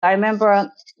I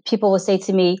remember people would say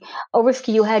to me, "Oh,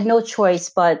 Rifki, you had no choice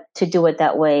but to do it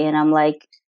that way." And I'm like,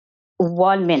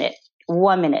 1 minute,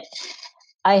 1 minute.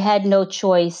 I had no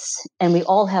choice, and we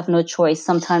all have no choice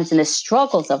sometimes in the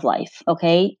struggles of life,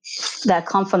 okay, that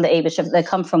come from the Abishah, that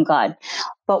come from God.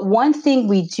 But one thing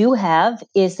we do have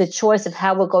is the choice of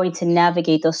how we're going to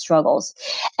navigate those struggles.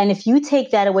 And if you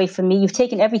take that away from me, you've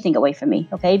taken everything away from me,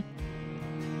 okay?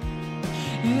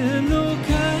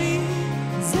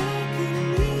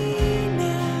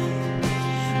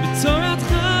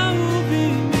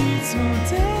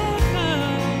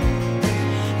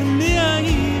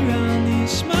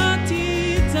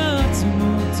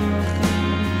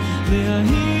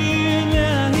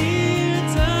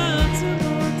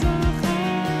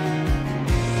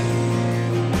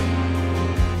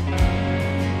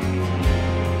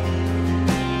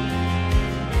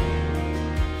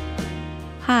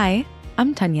 Hi,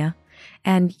 I'm Tanya,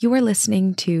 and you are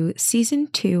listening to Season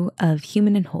 2 of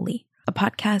Human and Holy, a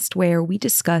podcast where we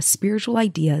discuss spiritual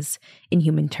ideas in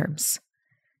human terms.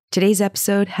 Today's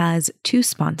episode has 2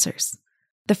 sponsors.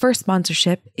 The first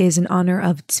sponsorship is in honor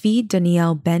of Tzvi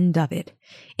Daniel Ben David,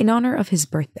 in honor of his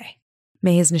birthday.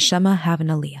 May his neshama have an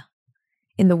aliyah.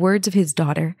 In the words of his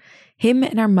daughter, him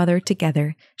and our mother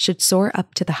together should soar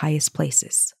up to the highest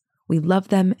places. We love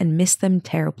them and miss them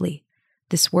terribly.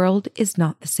 This world is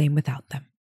not the same without them.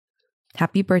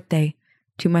 Happy birthday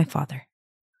to my father.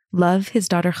 Love, his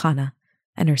daughter Chana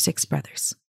and her 6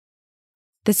 brothers.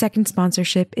 The second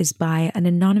sponsorship is by an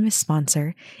anonymous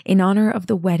sponsor in honor of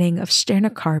the wedding of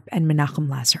Shterna Karp and Menachem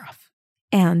Lazaroff,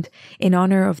 and in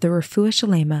honor of the Refuah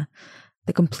Shalema,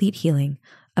 the complete healing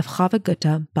of Chava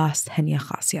Gutta Bas Henya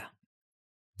Chasya.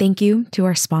 Thank you to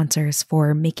our sponsors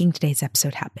for making today's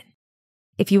episode happen.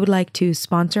 If you would like to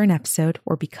sponsor an episode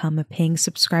or become a paying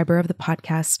subscriber of the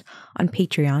podcast on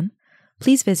Patreon,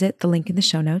 please visit the link in the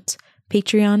show notes,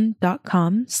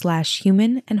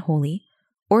 patreon.com/humanandholy,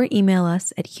 or email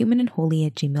us at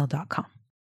humanandholy@gmail.com.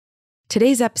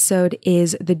 Today's episode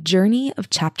is the journey of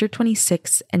chapter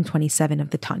 26 and 27 of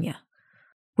the Tanya,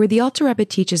 where the Alter Rebbe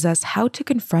teaches us how to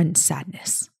confront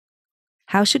sadness.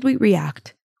 How should we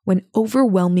react when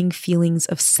overwhelming feelings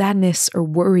of sadness or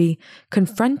worry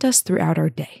confront us throughout our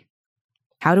day?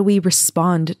 How do we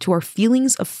respond to our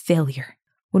feelings of failure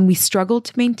when we struggle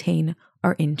to maintain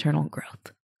our internal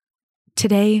growth?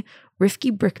 Today, Rifki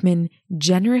Brickman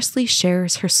generously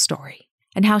shares her story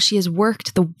and how she has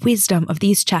worked the wisdom of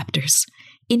these chapters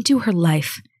into her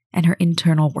life and her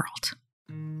internal world.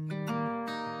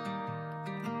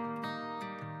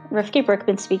 Rifki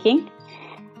Brickman speaking.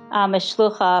 I'm a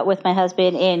shlucha with my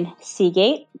husband in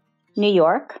Seagate, New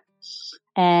York.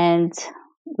 And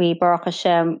we, Baruch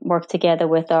Hashem, work together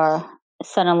with our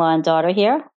son-in-law and daughter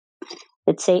here,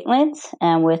 the Tzaitlins,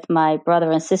 and with my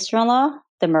brother and sister-in-law,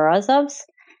 the Merazovs.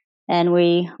 And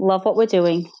we love what we're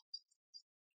doing.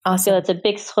 Awesome. So it's a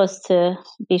big zchus to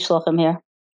be shluchim here.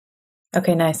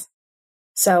 Okay, nice.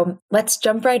 So let's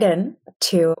jump right in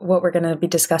to what we're going to be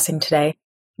discussing today.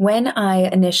 When I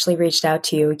initially reached out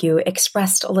to you, you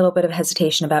expressed a little bit of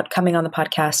hesitation about coming on the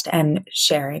podcast and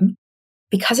sharing.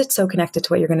 Because it's so connected to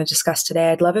what you're going to discuss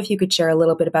today, I'd love if you could share a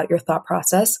little bit about your thought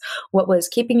process, what was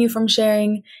keeping you from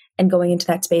sharing and going into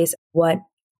that space, what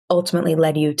ultimately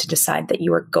led you to decide that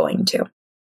you were going to.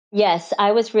 Yes,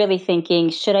 I was really thinking,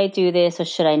 should I do this or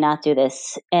should I not do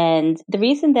this? And the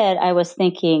reason that I was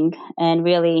thinking and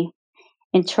really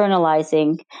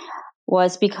internalizing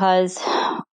was because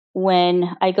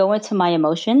when I go into my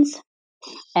emotions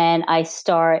and I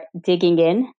start digging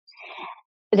in,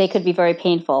 they could be very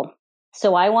painful.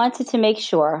 So I wanted to make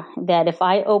sure that if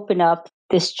I open up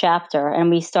this chapter and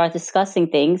we start discussing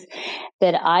things,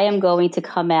 that I am going to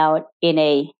come out in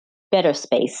a better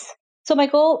space. So my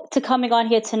goal to coming on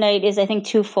here tonight is, I think,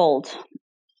 twofold.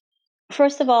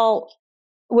 First of all,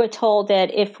 we're told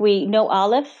that if we know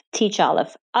Aleph, teach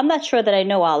Aleph. I'm not sure that I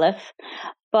know Aleph,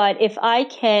 but if I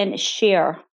can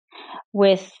share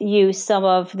with you some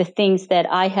of the things that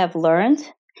I have learned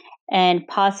and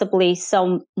possibly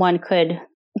someone could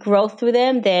grow through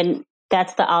them, then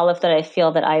that's the Aleph that I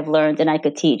feel that I've learned and I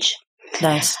could teach.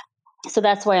 Nice. So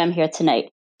that's why I'm here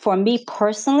tonight. For me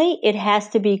personally, it has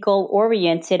to be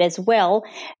goal-oriented as well,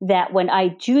 that when I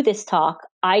do this talk,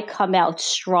 I come out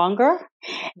stronger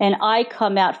and I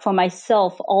come out for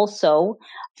myself also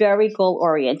very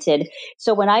goal-oriented.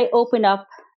 So when I open up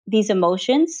these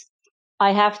emotions,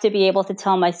 I have to be able to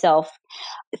tell myself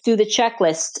through the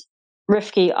checklist,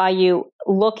 Rifki, are you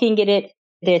looking at it,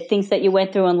 the things that you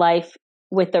went through in life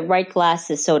with the right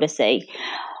glasses, so to say?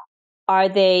 Are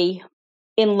they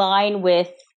in line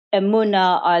with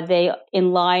Emunah? Are they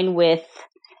in line with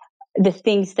the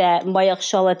things that Mayach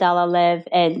Shalat Alalev,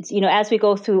 and as we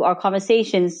go through our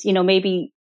conversations,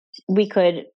 maybe we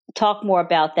could talk more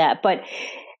about that. But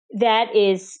that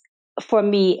is for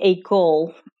me a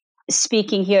goal.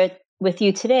 Speaking here with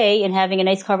you today and having a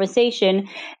nice conversation,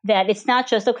 that it's not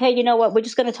just, okay, you know what, we're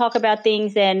just going to talk about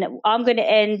things and I'm going to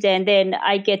end, and then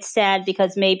I get sad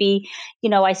because maybe,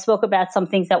 I spoke about some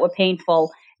things that were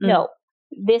painful. No,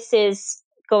 this is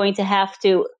going to have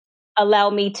to allow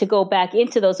me to go back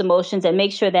into those emotions and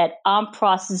make sure that I'm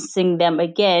processing them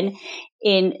again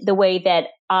in the way that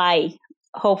I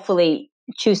hopefully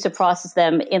choose to process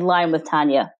them in line with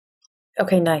Tanya.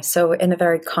 Okay, nice. So in a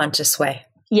very conscious way.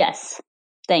 Yes.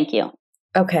 Thank you.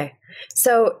 Okay.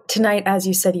 So tonight, as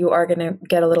you said, you are going to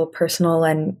get a little personal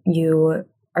and you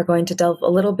are going to delve a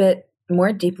little bit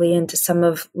more deeply into some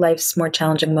of life's more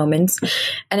challenging moments.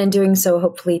 And in doing so,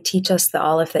 hopefully teach us the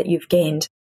olive that you've gained.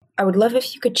 I would love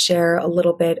if you could share a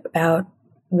little bit about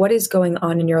what is going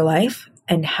on in your life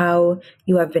and how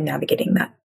you have been navigating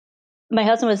that. My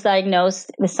husband was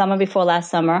diagnosed the summer before last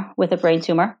summer with a brain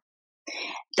tumor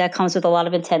that comes with a lot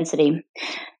of intensity.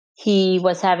 He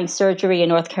was having surgery in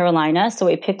North Carolina, so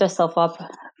we picked ourselves up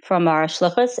from our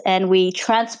shlichus and we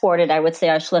transported, I would say,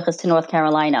 our shlichus to North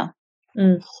Carolina.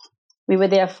 We were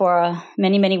there for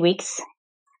many, many weeks.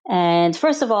 And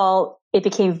first of all, it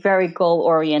became very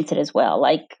goal-oriented as well.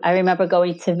 Like, I remember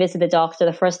going to visit the doctor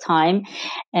the first time,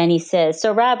 and he says,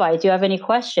 "So, Rabbi, do you have any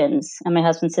questions?" And my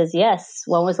husband says, "Yes.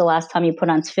 When was the last time you put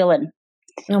on tefillin?"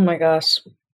 Oh my gosh.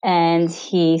 And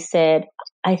he said,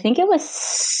 "I think it was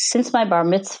since my bar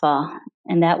mitzvah."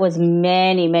 And that was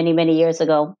many, many, many years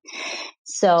ago.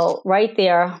 So right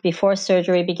there, before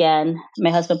surgery began, my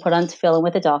husband put on tefillin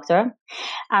with the doctor.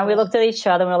 And we looked at each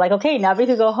other and we're like, okay, now we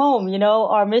can go home.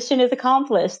 Our mission is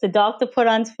accomplished. The doctor put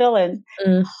on tefillin.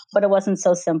 But it wasn't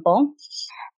so simple.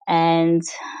 And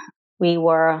we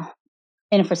were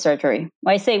in for surgery.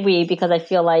 I say we because I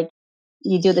feel like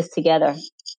you do this together.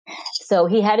 So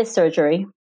he had his surgery.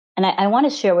 And I want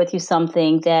to share with you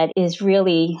something that is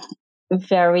really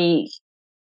very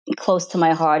close to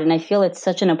my heart. And I feel it's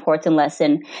such an important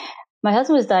lesson. My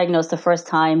husband was diagnosed the first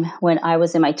time when I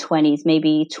was in my 20s,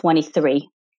 maybe 23.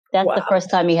 That's the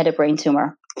first time he had a brain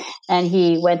tumor. And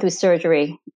he went through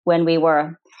surgery when we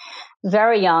were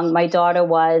very young. My daughter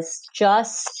was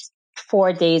just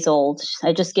 4 days old.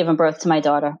 I just given birth to my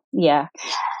daughter. Yeah.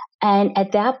 And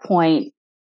at that point,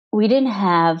 we didn't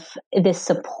have this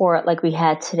support like we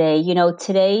had today.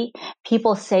 Today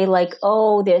people say like,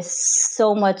 oh, there's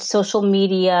so much social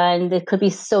media and it could be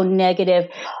so negative.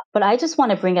 But I just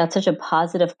want to bring out such a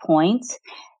positive point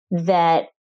that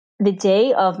the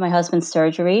day of my husband's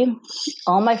surgery,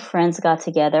 all my friends got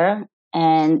together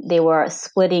and they were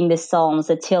splitting the Psalms,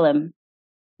 the Tehillim.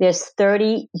 There's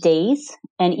 30 days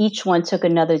and each one took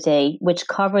another day, which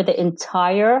covered the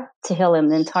entire Tehillim,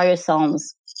 the entire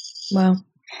Psalms. Wow.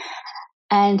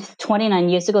 And 29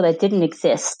 years ago, that didn't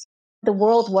exist. The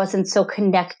world wasn't so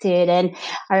connected. And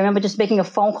I remember just making a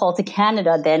phone call to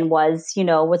Canada then was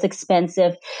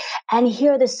expensive. And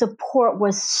here the support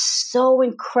was so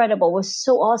incredible, was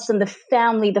so awesome. The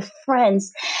family, the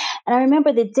friends. And I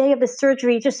remember the day of the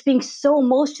surgery just being so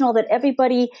emotional that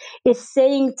everybody is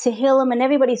saying Tehillim and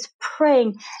everybody's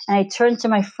praying. And I turned to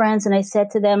my friends and I said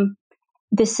to them,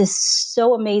 this is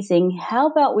so amazing. How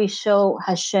about we show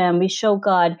Hashem, we show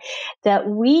God that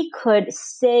we could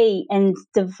say and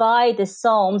divide the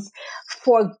Psalms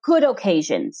for good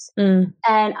occasions. And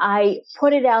I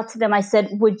put it out to them. I said,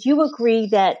 would you agree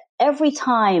that every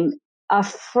time a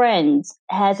friend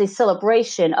has a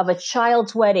celebration of a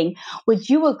child's wedding, would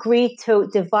you agree to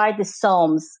divide the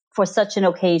Psalms for such an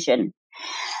occasion?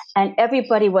 And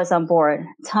everybody was on board.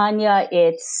 Tanya,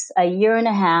 it's a year and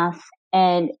a half,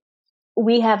 and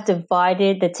we have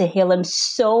divided the Tehillim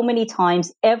so many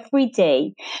times every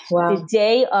day. Wow. The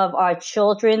day of our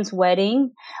children's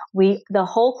wedding, the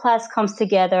whole class comes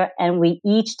together and we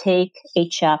each take a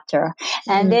chapter.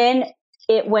 And then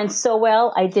it went so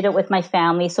well, I did it with my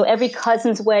family. So every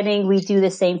cousin's wedding, we do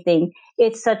the same thing.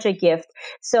 It's such a gift.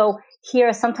 So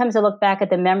here, sometimes I look back at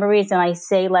the memories and I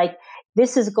say like,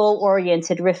 this is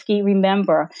goal-oriented, Rifki.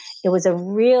 Remember, it was a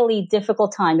really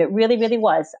difficult time. It really, really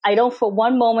was. I don't for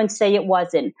one moment say it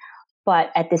wasn't. But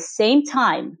at the same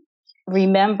time,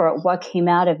 remember what came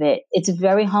out of it. It's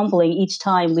very humbling each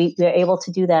time we're able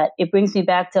to do that. It brings me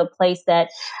back to a place that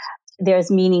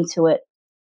there's meaning to it.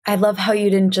 I love how you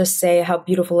didn't just say how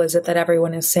beautiful is it that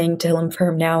everyone is saying Tehillim for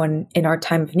him now and in our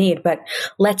time of need, but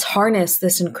let's harness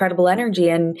this incredible energy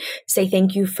and say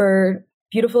thank you for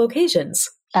beautiful occasions.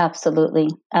 Absolutely.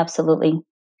 Absolutely.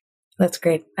 That's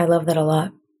great. I love that a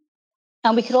lot.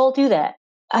 And we could all do that.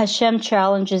 Hashem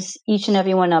challenges each and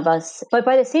every one of us. But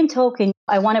by the same token,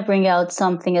 I want to bring out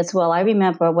something as well. I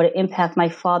remember what an impact my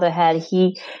father had.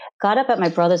 He got up at my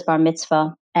brother's bar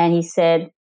mitzvah and he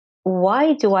said,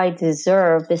 why do I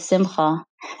deserve the simcha?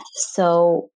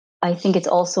 So I think it's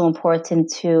also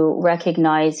important to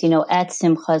recognize, at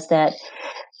simchas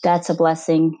that's a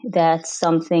blessing. That's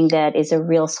something that is a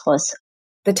real schos.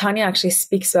 The Tanya actually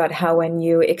speaks about how when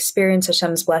you experience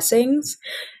Hashem's blessings,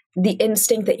 the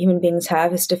instinct that human beings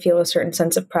have is to feel a certain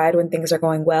sense of pride when things are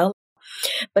going well.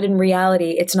 But in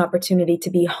reality, it's an opportunity to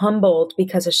be humbled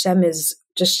because Hashem is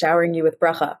just showering you with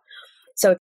bracha.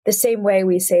 So the same way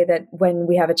we say that when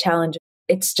we have a challenge,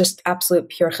 it's just absolute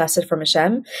pure chesed from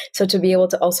Hashem. So to be able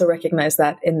to also recognize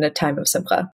that in a time of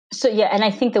simcha. So yeah, and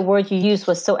I think the word you used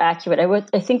was so accurate.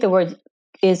 I think the word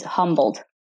is humbled.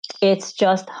 It's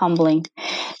just humbling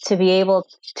to be able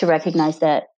to recognize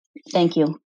that. Thank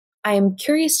you. I am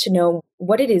curious to know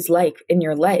what it is like in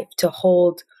your life to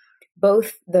hold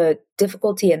both the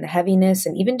difficulty and the heaviness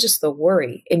and even just the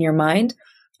worry in your mind,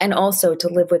 and also to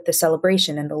live with the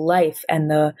celebration and the life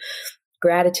and the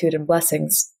gratitude and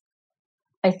blessings.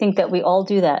 I think that we all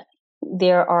do that.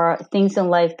 There are things in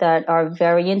life that are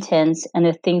very intense and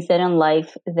there are things that in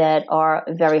life that are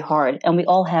very hard. And we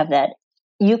all have that.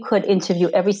 You could interview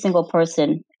every single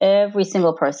person,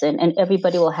 and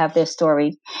everybody will have their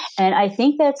story. And I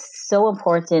think that's so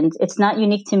important. It's not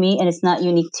unique to me and it's not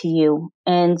unique to you.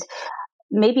 And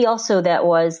maybe also that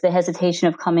was the hesitation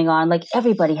of coming on. Like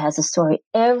everybody has a story.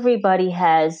 Everybody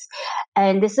has.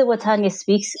 And this is what Tanya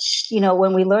speaks.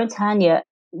 When we learn Tanya,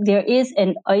 there is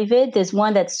an Ovid, there's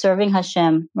one that's serving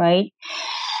Hashem, right?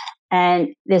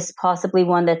 And there's possibly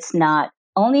one that's not.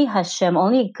 Only Hashem,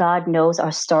 only God knows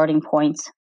our starting point.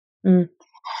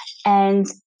 And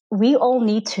we all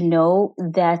need to know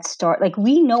that start. Like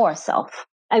we know ourselves.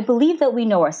 I believe that we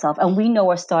know ourselves and we know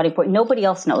our starting point. Nobody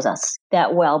else knows us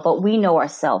that well, but we know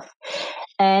ourselves.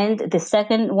 And the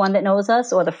second one that knows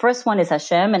us, or the first one is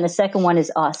Hashem, and the second one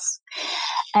is us.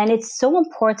 And it's so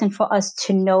important for us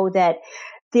to know that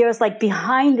there's like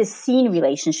behind the scene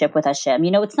relationship with Hashem.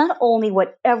 It's not only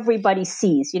what everybody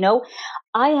sees,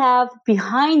 I have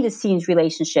behind the scenes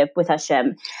relationship with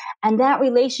Hashem. And that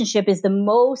relationship is the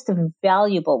most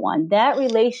valuable one. That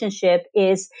relationship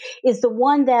is the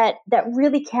one that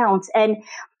really counts. And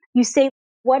you say,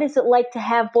 what is it like to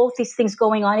have both these things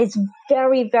going on? It's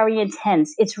very, very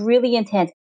intense. It's really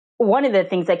intense. One of the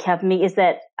things that kept me is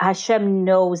that Hashem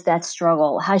knows that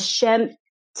struggle. Hashem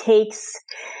takes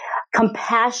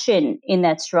compassion in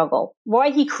that struggle. Why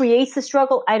he creates the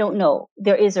struggle, I don't know.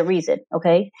 There is a reason,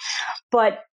 okay?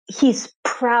 But he's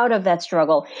proud of that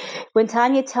struggle. When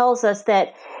Tanya tells us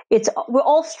that we're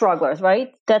all strugglers,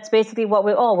 right? That's basically what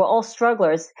we're all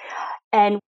strugglers.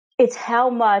 And it's how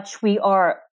much we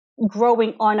are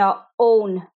growing on our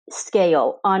own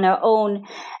scale, on our own.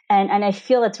 And I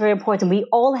feel it's very important. We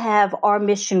all have our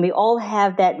mission. We all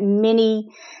have that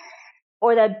mini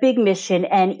or that big mission.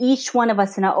 And each one of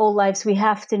us in our own lives, we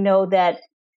have to know that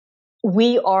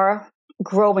we are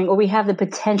growing or we have the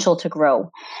potential to grow.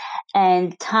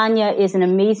 And Tanya is an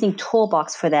amazing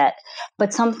toolbox for that.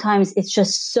 But sometimes it's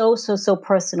just so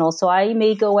personal. So I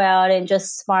may go out and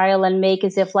just smile and make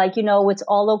as if like, it's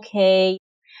all okay.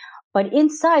 But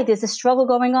inside there's a struggle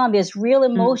going on. There's real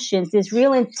emotions. There's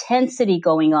real intensity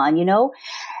going on,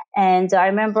 And I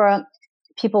remember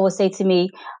people will say to me,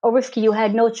 oh, Rivki, you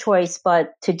had no choice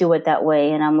but to do it that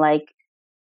way. And I'm like,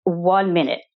 1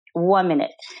 minute.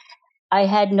 I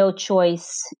had no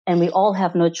choice, and we all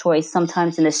have no choice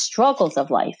sometimes in the struggles of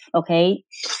life, okay,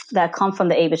 that come from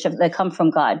the Abish, that come from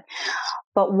God.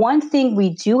 But one thing we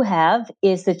do have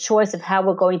is the choice of how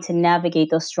we're going to navigate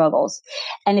those struggles.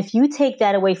 And if you take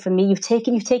that away from me, you've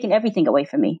taken everything away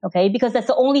from me, okay, because that's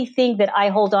the only thing that I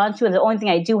hold on to and the only thing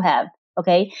I do have,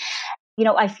 okay.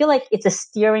 I feel like it's a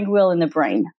steering wheel in the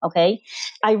brain, okay?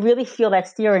 I really feel that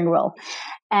steering wheel.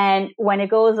 And when it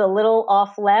goes a little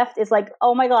off left, it's like,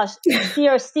 oh my gosh,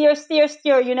 steer,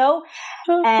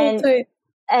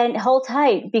 and hold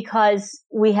tight because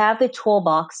we have the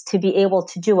toolbox to be able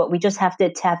to do it. We just have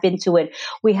to tap into it.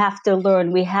 We have to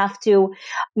learn. We have to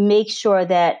make sure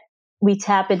that we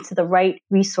tap into the right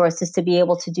resources to be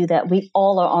able to do that. We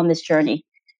all are on this journey.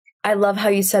 I love how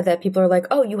you said that. People are like,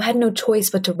 oh, you had no choice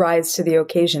but to rise to the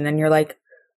occasion. And you're like,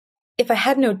 if I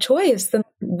had no choice, then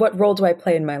what role do I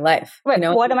play in my life? Right.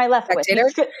 What am I left with? You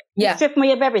strip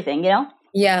me of everything,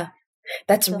 Yeah.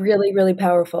 That's really, really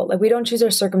powerful. Like we don't choose our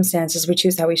circumstances. We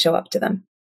choose how we show up to them.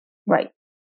 Right.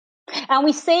 And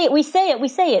we say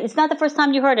it. It's not the first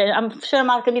time you heard it. I'm sure I'm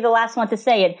not going to be the last one to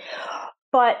say it,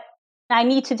 but I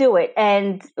need to do it.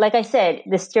 And like I said,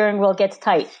 the steering wheel gets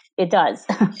tight. It does.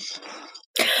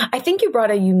 I think you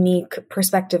brought a unique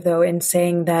perspective, though, in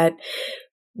saying that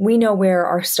we know where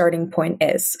our starting point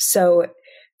is. So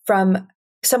from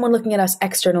someone looking at us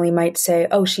externally might say,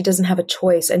 oh, she doesn't have a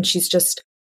choice and she's just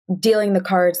dealing the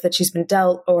cards that she's been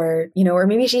dealt, or, or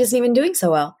maybe she isn't even doing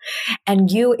so well. And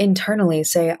you internally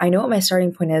say, I know what my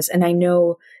starting point is, and I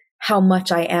know how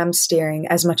much I am steering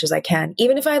as much as I can,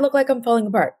 even if I look like I'm falling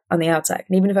apart on the outside,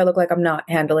 and even if I look like I'm not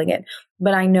handling it.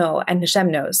 But I know, and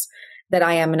Hashem knows, that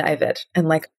I am an Ovid, and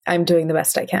like I'm doing the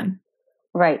best I can.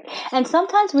 Right. And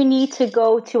sometimes we need to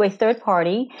go to a third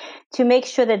party to make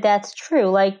sure that that's true.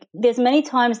 Like there's many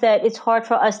times that it's hard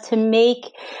for us to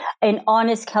make an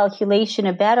honest calculation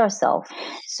about ourselves.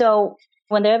 So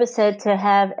when the Rebbe said to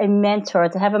have a mentor,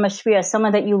 to have a mashpia,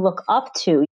 someone that you look up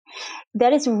to,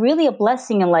 that is really a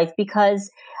blessing in life, because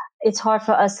it's hard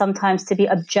for us sometimes to be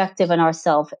objective in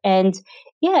ourselves. And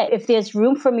yeah, if there's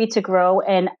room for me to grow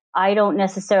and I don't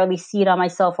necessarily see it on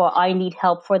myself, or I need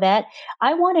help for that,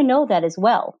 I want to know that as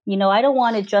well. I don't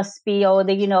want to just be,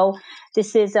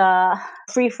 this is a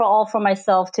free for all for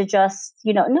myself to just,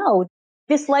 no,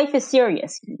 this life is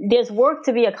serious. There's work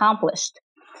to be accomplished.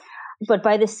 But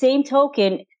by the same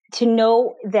token, to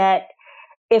know that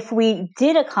if we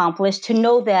did accomplish, to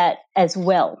know that as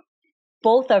well.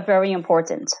 Both are very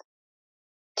important.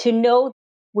 To know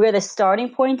where the starting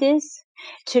point is,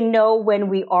 to know when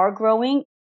we are growing,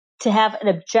 to have an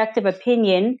objective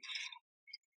opinion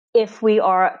if we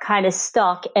are kind of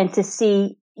stuck, and to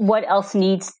see what else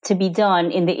needs to be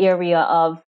done in the area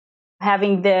of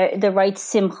having the right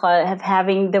simcha, of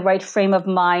having the right frame of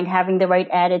mind, having the right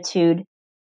attitude.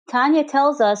 Tanya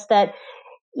tells us that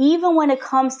even when it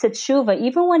comes to tshuva,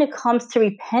 even when it comes to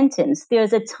repentance,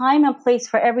 there's a time and place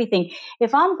for everything.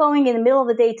 If I'm going in the middle of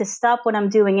the day to stop what I'm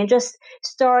doing and just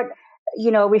start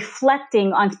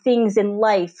reflecting on things in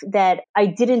life that I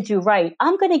didn't do right,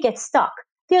 I'm going to get stuck.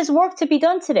 There's work to be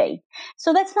done today.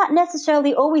 So that's not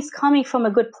necessarily always coming from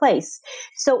a good place.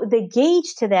 So the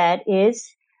gauge to that is,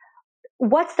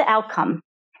 what's the outcome?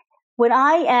 When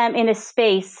I am in a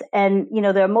space and,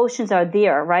 the emotions are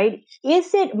there, right?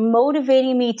 Is it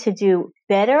motivating me to do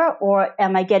better, or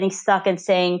am I getting stuck and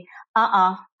saying,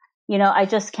 I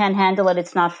just can't handle it.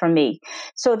 It's not for me.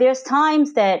 So there's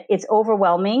times that it's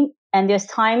overwhelming, and there's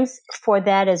times for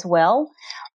that as well,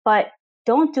 but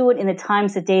don't do it in the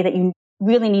times of the day that you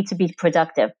really need to be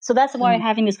productive. So that's why I'm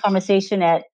having this conversation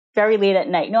at very late at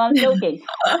night. No, I'm joking.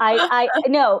 I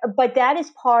know, but that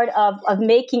is part of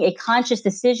making a conscious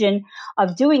decision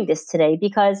of doing this today,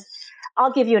 because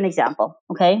I'll give you an example.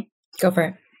 Okay. Go for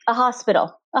it. A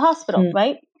hospital,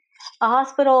 right? A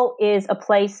hospital is a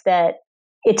place that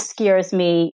it scares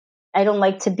me. I don't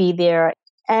like to be there.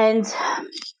 And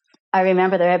I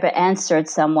remember the Rebbe answered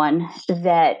someone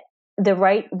that the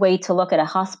right way to look at a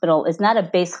hospital is not a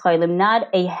beis chaylim, not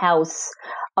a house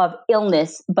of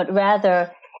illness, but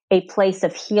rather a place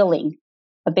of healing,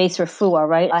 a beis refuah,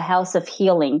 right? A house of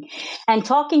healing. And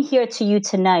talking here to you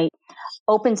tonight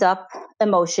opens up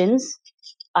emotions.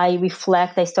 I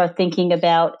reflect, I start thinking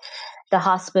about the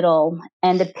hospital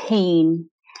and the pain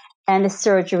and the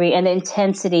surgery and the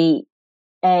intensity.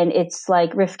 And it's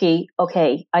like, Rifki,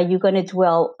 okay, are you going to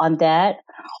dwell on that?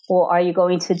 Or are you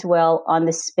going to dwell on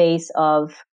the space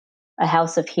of a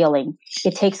house of healing?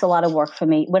 It takes a lot of work for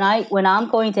me. When I'm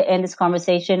going to end this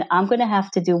conversation, I'm going to have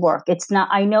to do work.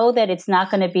 I know that it's not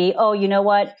going to be, oh, you know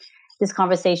what? This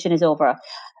conversation is over.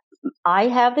 I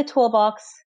have the toolbox,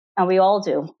 and we all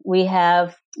do. We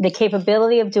have the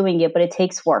capability of doing it, but it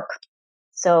takes work.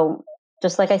 So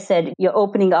just like I said, you're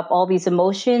opening up all these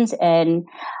emotions, and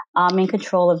I'm in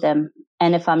control of them.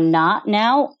 And if I'm not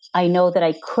now, I know that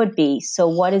I could be. So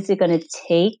what is it going to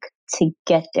take to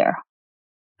get there?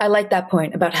 I like that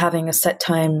point about having a set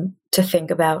time to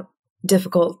think about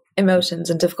difficult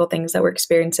emotions and difficult things that we're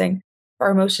experiencing.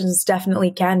 Our emotions definitely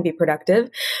can be productive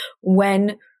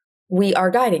when we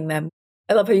are guiding them.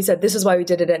 I love how you said, this is why we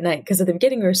did it at night. Because at the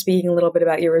beginning, we were speaking a little bit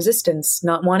about your resistance,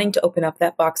 not wanting to open up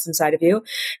that box inside of you,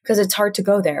 because it's hard to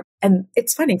go there. And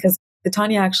it's funny because the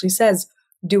Tanya actually says,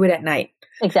 do it at night.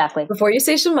 Exactly. Before you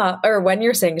say Shema, or when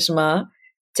you're saying Shema,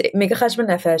 to make a cheshbon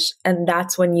nefesh, and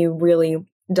that's when you really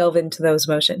delve into those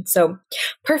emotions. So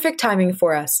perfect timing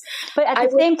for us. But at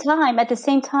the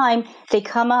same time, they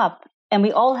come up, and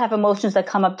we all have emotions that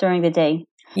come up during the day.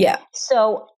 Yeah.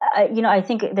 So, I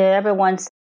think that everyone's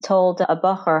told a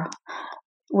bacher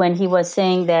when he was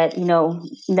saying that,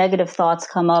 negative thoughts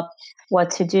come up, what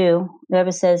to do. The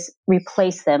Rebbe says,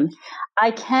 replace them.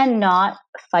 I cannot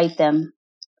fight them.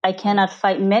 I cannot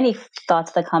fight many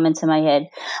thoughts that come into my head.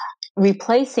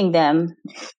 Replacing them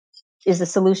is the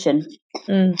solution.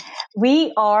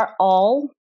 We are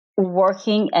all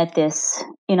working at this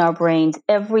in our brains.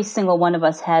 Every single one of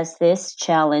us has this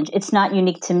challenge. It's not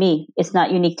unique to me. It's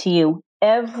not unique to you.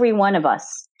 Every one of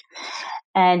us.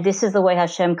 And this is the way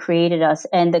Hashem created us.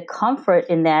 And the comfort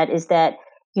in that is that,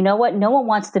 you know what? No one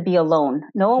wants to be alone.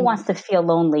 No one wants to feel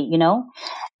lonely,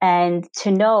 And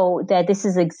to know that this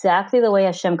is exactly the way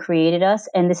Hashem created us.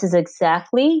 And this is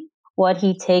exactly what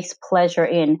he takes pleasure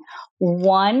in.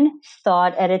 One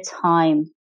thought at a time.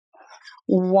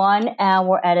 1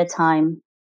 hour at a time.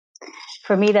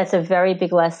 For me, that's a very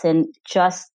big lesson.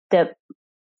 Just the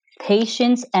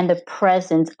patience and the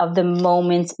presence of the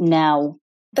moment now.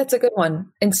 That's a good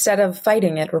one. Instead of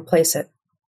fighting it, replace it.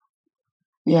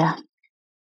 Yeah.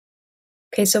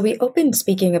 Okay, so we opened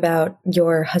speaking about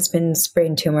your husband's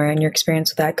brain tumor and your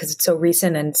experience with that because it's so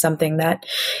recent and something that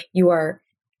you are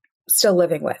still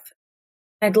living with.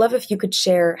 I'd love if you could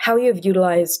share how you have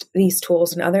utilized these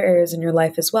tools in other areas in your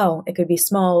life as well. It could be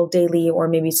small, daily, or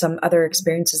maybe some other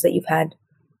experiences that you've had.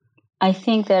 I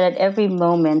think that at every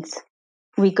moment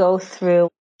we go through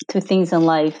things in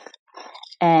life,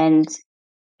 and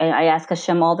I ask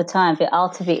Hashem all the time,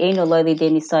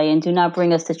 and do not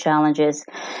bring us to challenges.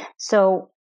 So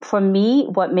for me,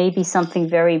 what may be something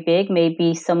very big may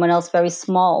be someone else very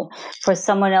small. For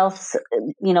someone else,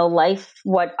 life,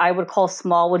 what I would call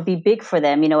small would be big for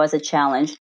them, as a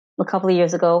challenge. A couple of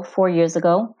years ago, 4 years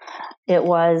ago, it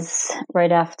was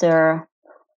right after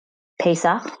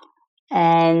Pesach,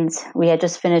 and we had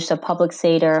just finished a public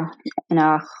Seder in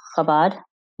our Chabad,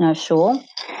 in our shul.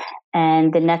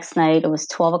 And the next night, it was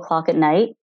 12 o'clock at night.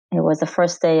 It was the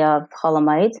first day of Chol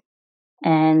Hamoed.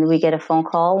 And we get a phone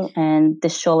call, and the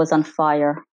shul is on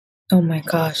fire. Oh my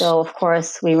gosh. So, of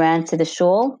course, we ran to the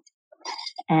shul.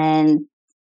 And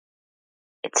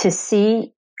to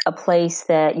see a place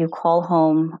that you call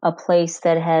home, a place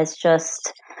that has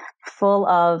just full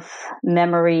of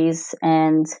memories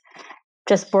and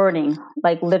just burning,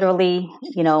 like literally,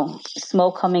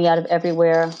 smoke coming out of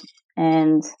everywhere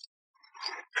and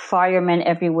firemen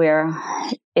everywhere.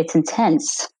 It's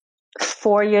intense.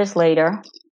 4 years later,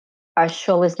 our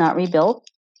shul is not rebuilt.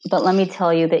 But let me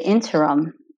tell you, the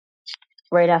interim,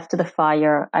 right after the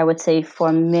fire, I would say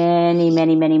for many,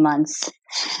 many, many months,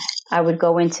 I would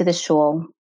go into the shul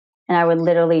and I would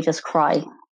literally just cry.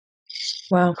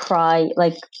 Wow. Cry,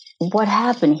 like, what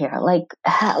happened here? Like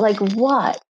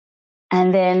what?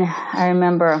 And then I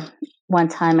remember one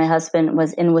time my husband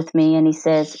was in with me and he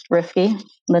says, Rifki,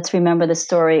 let's remember the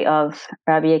story of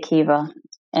Rabbi Akiva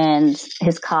and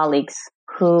his colleagues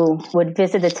who would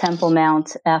visit the Temple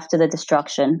Mount after the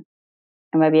destruction.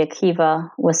 And Rabbi Akiva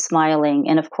was smiling.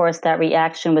 And of course, that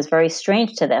reaction was very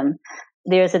strange to them.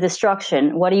 There's a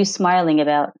destruction. What are you smiling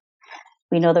about?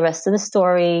 We know the rest of the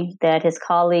story, that his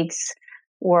colleagues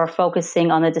were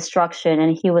focusing on the destruction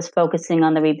and he was focusing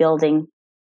on the rebuilding.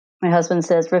 My husband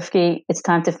says, Rifki, it's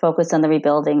time to focus on the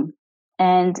rebuilding.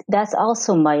 And that's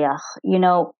also mayach.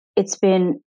 It's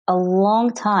been a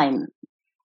long time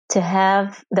to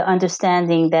have the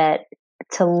understanding that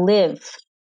to live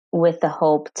with the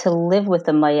hope, to live with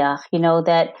the mayach,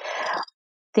 that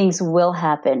things will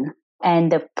happen.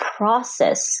 And the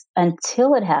process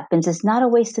until it happens is not a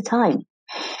waste of time.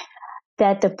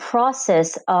 That the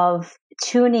process of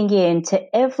tuning in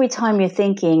to every time you're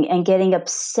thinking and getting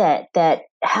upset that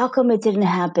how come it didn't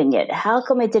happen yet? How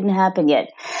come it didn't happen yet?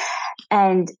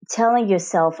 And telling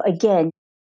yourself again,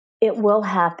 it will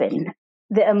happen.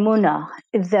 The emunah,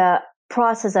 the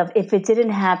process of if it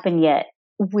didn't happen yet,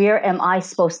 where am I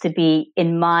supposed to be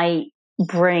in my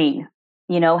brain?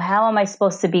 How am I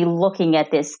supposed to be looking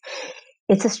at this?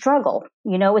 It's a struggle.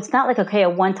 It's not like, okay, a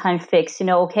one-time fix,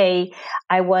 okay,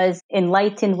 I was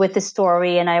enlightened with the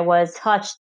story and I was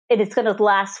touched and it's going to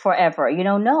last forever.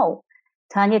 No.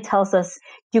 Tanya tells us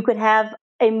you could have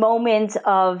a moment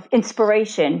of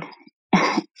inspiration.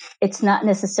 It's not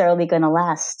necessarily going to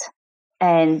last.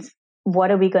 And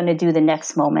what are we going to do the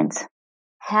next moment?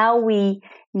 How we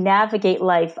navigate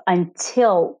life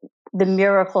until the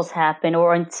miracles happen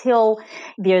or until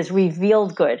there's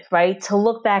revealed good, right? To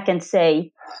look back and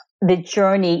say, the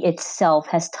journey itself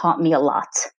has taught me a lot.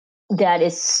 That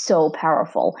is so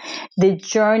powerful. The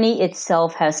journey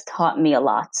itself has taught me a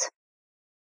lot.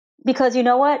 Because you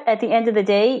know what? At the end of the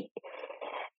day,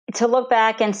 to look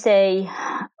back and say,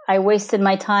 I wasted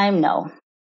my time, no,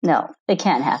 it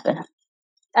can't happen.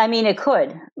 I mean, it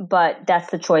could, but that's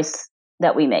the choice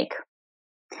that we make.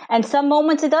 And some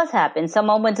moments it does happen. Some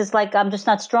moments it's like, I'm just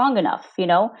not strong enough,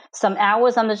 Some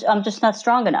hours I'm just not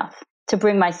strong enough to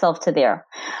bring myself to there.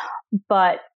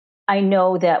 But I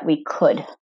know that we could.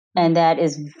 And that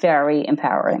is very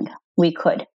empowering. We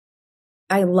could.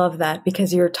 I love that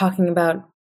because you're talking about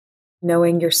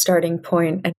knowing your starting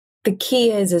point and the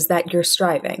key is that you're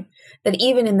striving. That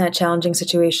even in that challenging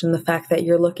situation, the fact that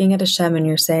you're looking at Hashem and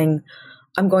you're saying,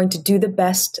 I'm going to do the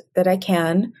best that I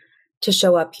can to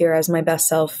show up here as my best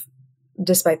self,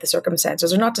 despite the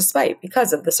circumstances, or not despite,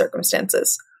 because of the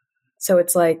circumstances. So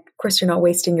it's like, of course, you're not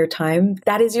wasting your time.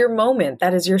 That is your moment.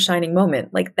 That is your shining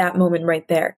moment, like that moment right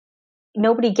there.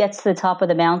 Nobody gets to the top of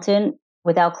the mountain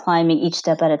without climbing each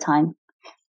step at a time.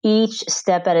 Each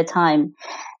step at a time.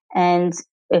 And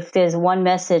if there's one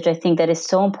message I think that is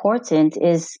so important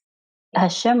is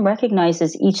Hashem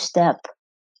recognizes each step.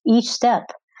 Each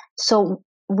step. So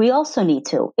we also need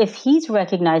to. If he's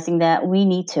recognizing that, we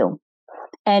need to.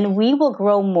 And we will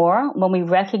grow more when we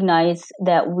recognize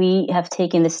that we have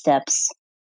taken the steps.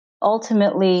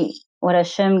 Ultimately, what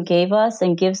Hashem gave us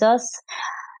and gives us,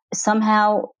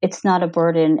 somehow it's not a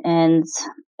burden. And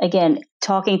again,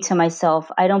 talking to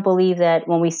myself, I don't believe that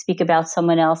when we speak about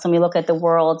someone else and we look at the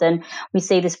world and we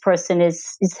say this person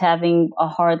is having a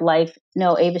hard life.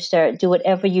 No, Eibishter, do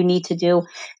whatever you need to do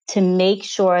to make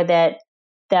sure that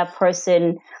that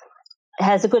person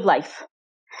has a good life.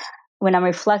 When I'm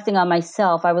reflecting on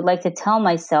myself, I would like to tell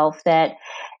myself that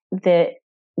the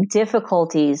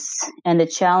difficulties and the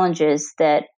challenges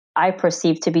that I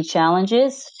perceive to be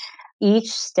challenges,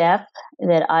 each step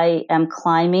that I am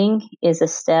climbing is a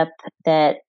step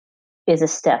that is a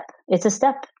step. It's a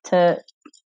step to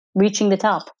reaching the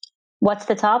top. What's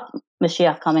the top?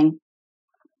 Mashiach coming.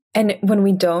 And when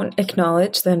we don't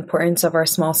acknowledge the importance of our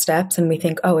small steps and we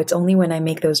think, oh, it's only when I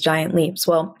make those giant leaps.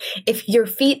 Well, if your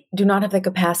feet do not have the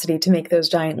capacity to make those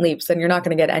giant leaps, then you're not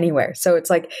going to get anywhere. So it's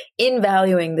like, in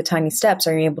valuing the tiny steps,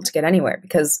 are you able to get anywhere?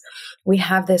 Because we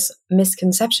have this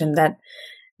misconception that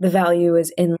the value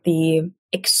is in the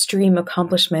extreme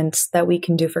accomplishments that we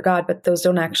can do for God, but those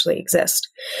don't actually exist.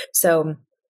 So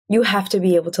you have to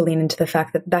be able to lean into the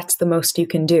fact that that's the most you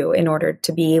can do in order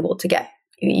to be able to get.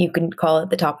 You can call it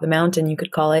the top of the mountain. You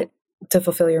could call it to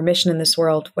fulfill your mission in this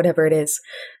world, whatever it is.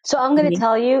 So I'm going to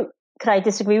tell you, could I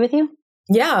disagree with you?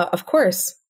 Yeah, of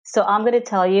course. So I'm going to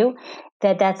tell you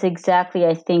that that's exactly,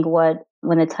 I think, what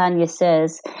when Netanya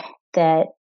says that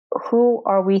who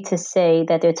are we to say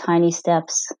that they're tiny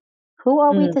steps? Who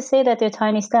are we to say that they're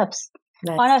tiny steps?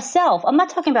 Nice. On ourselves. I'm not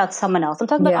talking about someone else. I'm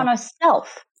talking about on ourselves.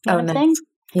 You know what I'm saying?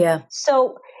 Yeah.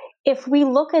 So if we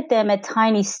look at them at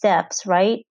tiny steps,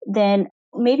 right, then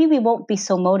maybe we won't be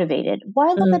so motivated.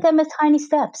 Why look at them as tiny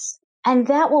steps? And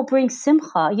that will bring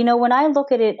simcha. You know, when I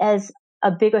look at it as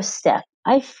a bigger step,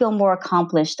 I feel more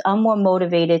accomplished. I'm more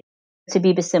motivated to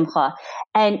be besimcha.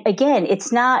 And again,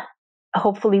 it's not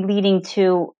hopefully leading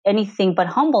to anything but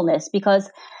humbleness, because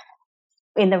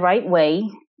in the right way,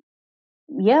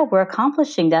 yeah, we're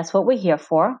accomplishing. That's what we're here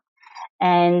for.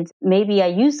 And maybe I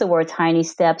use the word tiny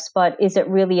steps, but is it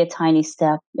really a tiny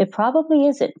step? It probably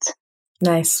isn't.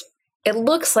 Nice. It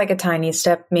looks like a tiny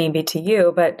step maybe to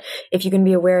you, but if you can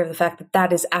be aware of the fact that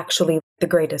that is actually the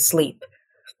greatest leap.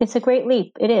 It's a great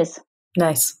leap. It is.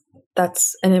 Nice.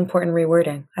 That's an important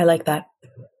rewording. I like that.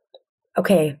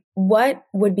 Okay. What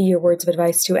would be your words of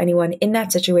advice to anyone in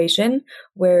that situation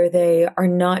where they are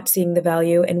not seeing the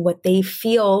value in what they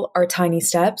feel are tiny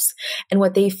steps and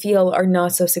what they feel are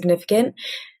not so significant?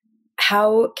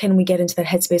 How can we get into that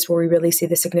headspace where we really see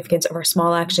the significance of our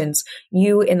small actions?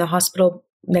 You in the hospital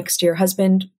next to your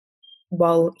husband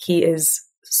while he is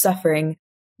suffering.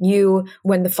 You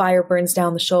when the fire burns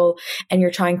down the shoal and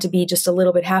you're trying to be just a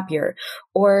little bit happier.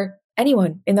 Or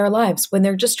anyone in their lives when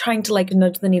they're just trying to like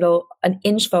nudge the needle an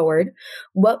inch forward.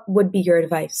 What would be your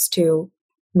advice to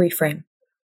reframe?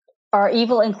 Our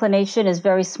evil inclination is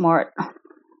very smart.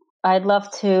 I'd love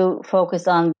to focus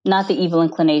on not the evil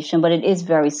inclination, but it is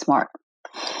very smart.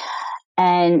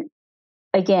 And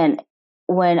again,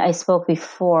 when I spoke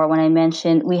before, when I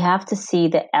mentioned we have to see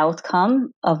the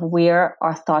outcome of where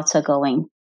our thoughts are going.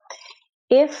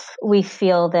 If we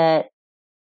feel that,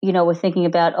 you know, we're thinking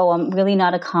about, oh, I'm really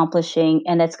not accomplishing,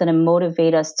 and that's going to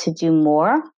motivate us to do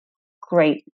more,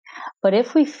 great. But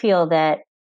if we feel that,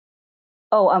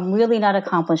 oh, I'm really not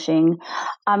accomplishing,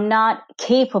 I'm not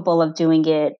capable of doing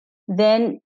it,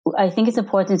 then I think it's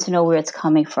important to know where it's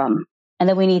coming from. And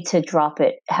then we need to drop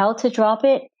it. How to drop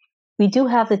it? We do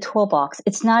have the toolbox.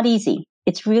 It's not easy.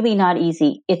 It's really not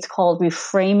easy. It's called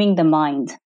reframing the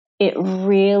mind. It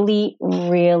really,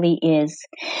 really is.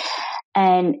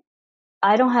 And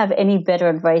I don't have any better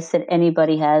advice than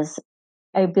anybody has.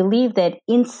 I believe that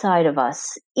inside of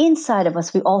us,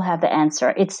 we all have the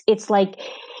answer. It's like,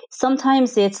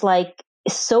 sometimes it's like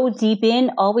so deep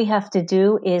in, all we have to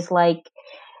do is like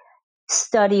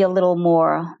study a little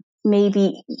more,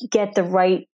 maybe get the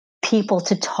right people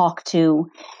to talk to,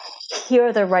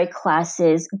 hear the right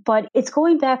classes, but it's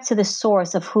going back to the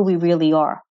source of who we really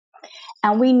are.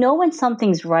 And we know when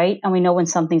something's right and we know when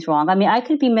something's wrong. I mean, I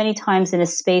could be many times in a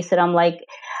space that I'm like,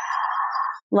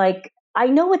 I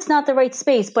know it's not the right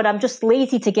space, but I'm just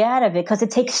lazy to get out of it because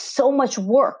it takes so much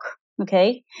work.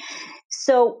 Okay.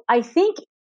 So I think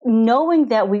knowing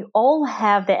that we all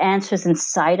have the answers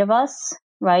inside of us,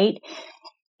 right,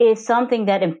 is something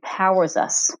that empowers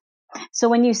us. So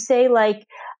when you say, like,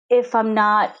 if I'm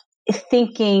not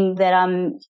thinking that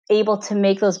I'm able to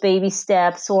make those baby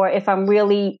steps, or if I'm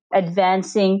really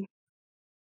advancing,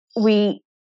 we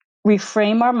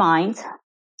reframe our mind,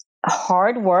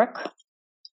 hard work,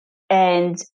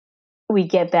 and we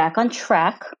get back on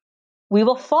track. We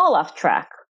will fall off track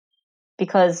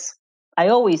because I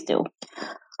always do.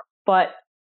 But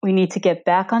we need to get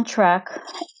back on track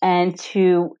and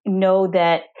to know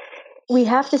that we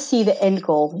have to see the end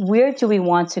goal. Where do we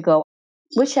want to go?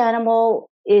 Which animal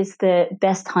is the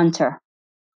best hunter?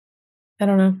 I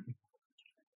don't know.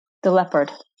 The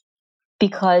leopard.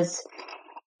 Because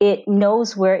it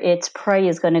knows where its prey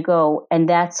is going to go, and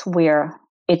that's where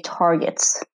it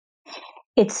targets.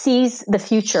 It sees the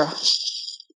future.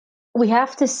 We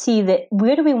have to see that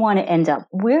where do we want to end up?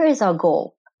 Where is our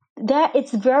goal? That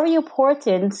it's very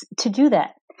important to do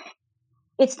that.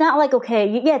 It's not like,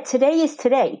 okay, yeah, today is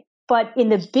today, but in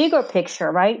the bigger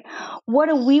picture, right? What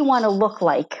do we want to look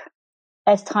like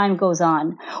as time goes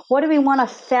on? What do we want a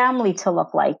family to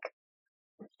look like?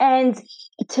 And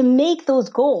to make those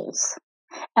goals.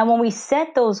 And when we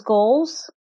set those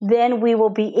goals, then we will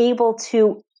be able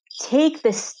to take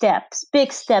the steps,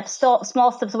 big steps,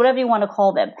 small steps, whatever you want to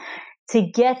call them, to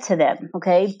get to them.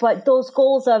 Okay. But those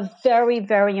goals are very,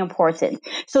 very important.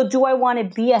 So do I want to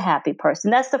be a happy person?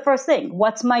 That's the first thing.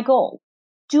 What's my goal?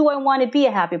 Do I want to be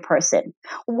a happy person?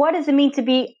 What does it mean to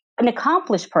be an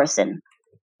accomplished person?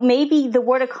 Maybe the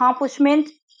word accomplishment,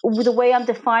 the way I'm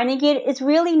defining it, is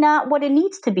really not what it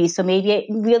needs to be. So maybe I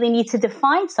really need to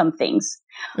define some things.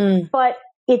 But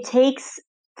it takes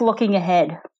looking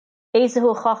ahead. What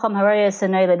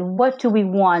do we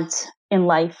want in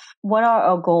life? What are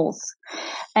our goals?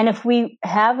 And if we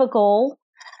have a goal,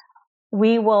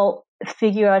 we will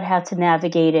figure out how to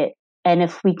navigate it. And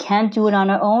if we can't do it on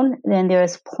our own, then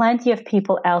there's plenty of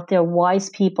people out there, wise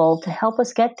people, to help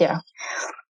us get there.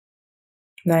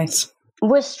 Nice.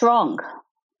 We're strong.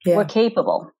 Yeah. We're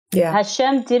capable. Yeah.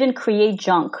 Hashem didn't create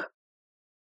junk.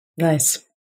 Nice.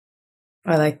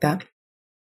 I like that.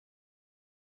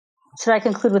 Should I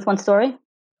conclude with one story?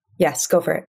 Yes, go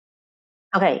for it.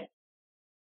 Okay.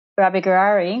 Rabbi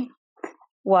Gerari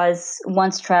was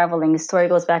once traveling. The story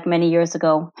goes back many years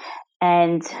ago.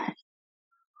 And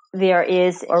there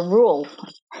is a rule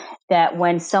that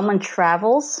when someone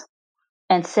travels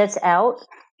and sets out,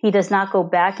 he does not go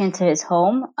back into his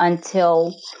home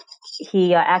until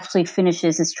he actually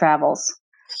finishes his travels.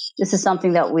 This is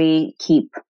something that we keep.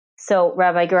 So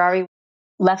Rabbi Gerari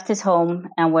left his home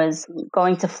and was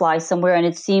going to fly somewhere, and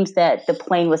it seems that the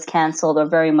plane was canceled or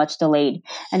very much delayed.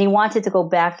 And he wanted to go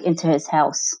back into his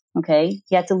house, okay?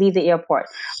 He had to leave the airport,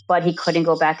 but he couldn't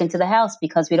go back into the house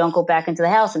because we don't go back into the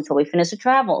house until we finish the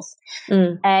travels.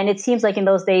 And it seems like in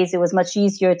those days, it was much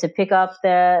easier to pick up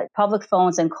the public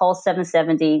phones and call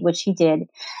 770, which he did.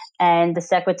 And the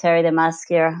secretary, the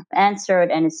maskir,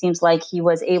 answered, and it seems like he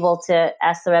was able to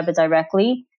ask the Rebbe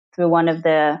directly through one of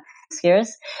the maskirs,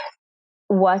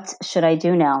 what should I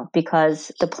do now?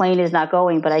 Because the plane is not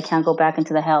going, but I can't go back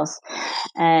into the house.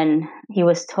 And he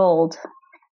was told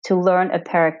to learn a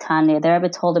Perek Tanya. The Rebbe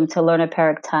told him to learn a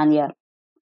Perek Tanya.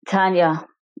 Tanya,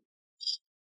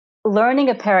 learning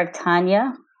a Perek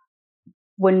Tanya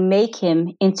would make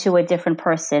him into a different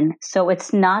person. So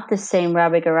it's not the same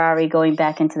Rabbi Gerari going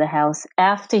back into the house.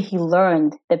 After he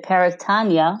learned the Perek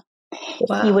Tanya,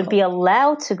 wow, he would be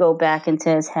allowed to go back into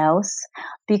his house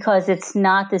because it's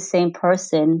not the same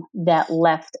person that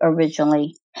left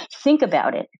originally. Think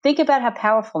about it. Think about how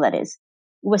powerful that is.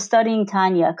 We're studying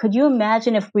Tanya. Could you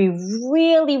imagine if we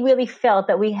really, really felt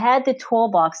that we had the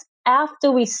toolbox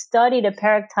after we studied a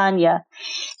Perek Tanya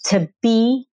to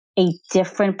be a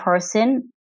different person,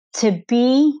 to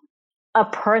be a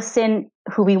person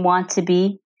who we want to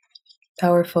be?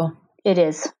 Powerful. It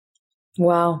is.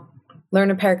 Wow. Learn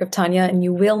a Perek of Tanya and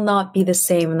you will not be the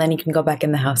same, and then you can go back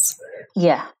in the house.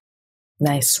 Yeah.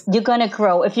 Nice. You're going to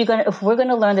grow. If we're going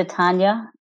to learn the Tanya,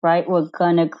 right, we're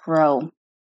going to grow.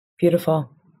 Beautiful.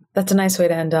 That's a nice way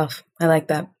to end off. I like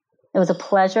that. It was a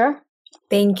pleasure.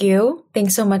 Thank you.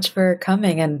 Thanks so much for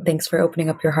coming, and thanks for opening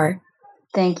up your heart.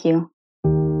 Thank you.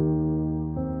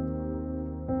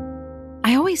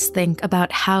 I always think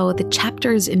about how the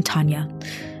chapters in Tanya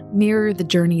mirror the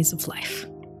journeys of life,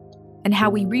 and how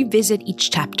we revisit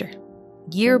each chapter,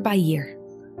 year by year,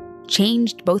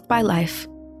 changed both by life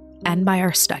and by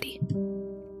our study.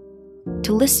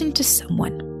 To listen to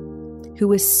someone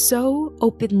who is so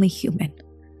openly human,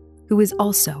 who is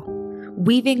also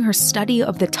weaving her study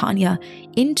of the Tanya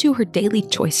into her daily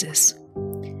choices,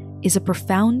 is a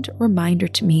profound reminder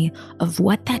to me of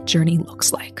what that journey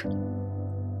looks like.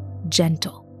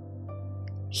 Gentle,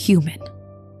 human,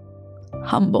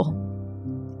 humble,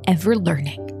 ever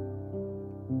learning.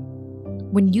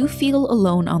 When you feel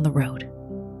alone on the road,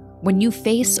 when you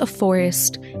face a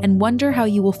forest and wonder how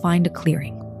you will find a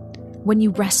clearing, when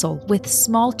you wrestle with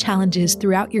small challenges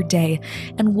throughout your day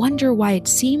and wonder why it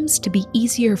seems to be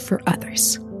easier for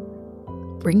others,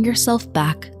 bring yourself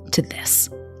back to this.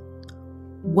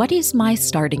 What is my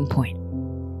starting point?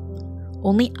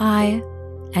 Only I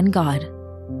and God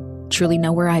truly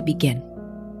know where I begin.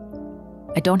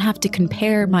 I don't have to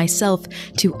compare myself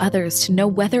to others to know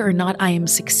whether or not I am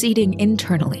succeeding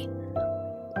internally.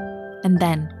 And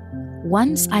then,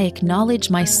 once I acknowledge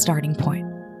my starting point,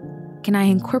 can I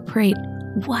incorporate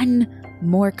one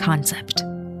more concept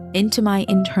into my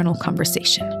internal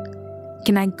conversation?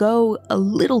 Can I go a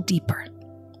little deeper?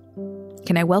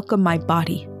 Can I welcome my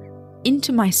body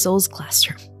into my soul's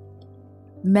classroom?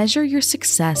 Measure your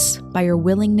success by your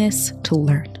willingness to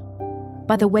learn,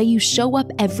 by the way you show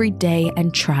up every day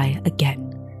and try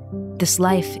again. This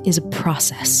life is a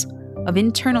process of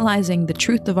internalizing the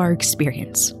truth of our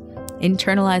experience,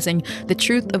 internalizing the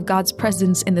truth of God's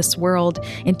presence in this world,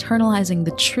 internalizing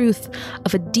the truth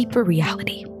of a deeper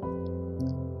reality.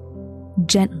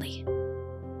 Gently,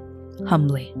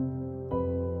 humbly,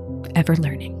 ever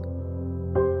learning.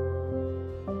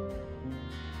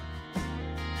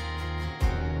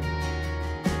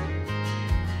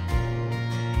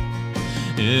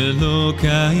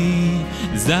 אלוקיי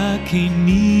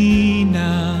זכני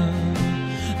נא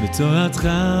בתורתך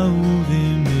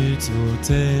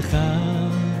ובמצוותיך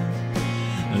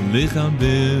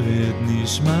לחבר את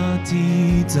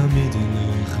נשמתי תמיד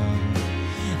אליך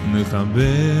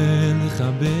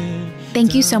לחבר.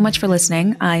 Thank you so much for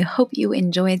listening. I hope you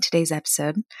enjoyed today's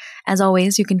episode. As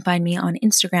always, you can find me on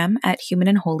Instagram at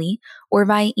humanandholy or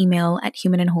via email at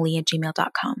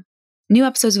humanandholy@gmail.com. New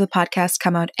episodes of the podcast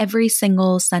come out every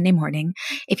single Sunday morning.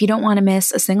 If you don't want to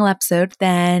miss a single episode,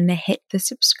 then hit the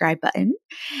subscribe button.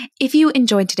 If you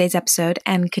enjoyed today's episode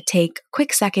and could take a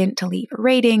quick second to leave a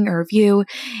rating or review,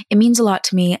 it means a lot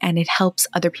to me and it helps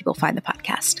other people find the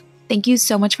podcast. Thank you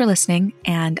so much for listening,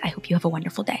 and I hope you have a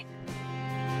wonderful day.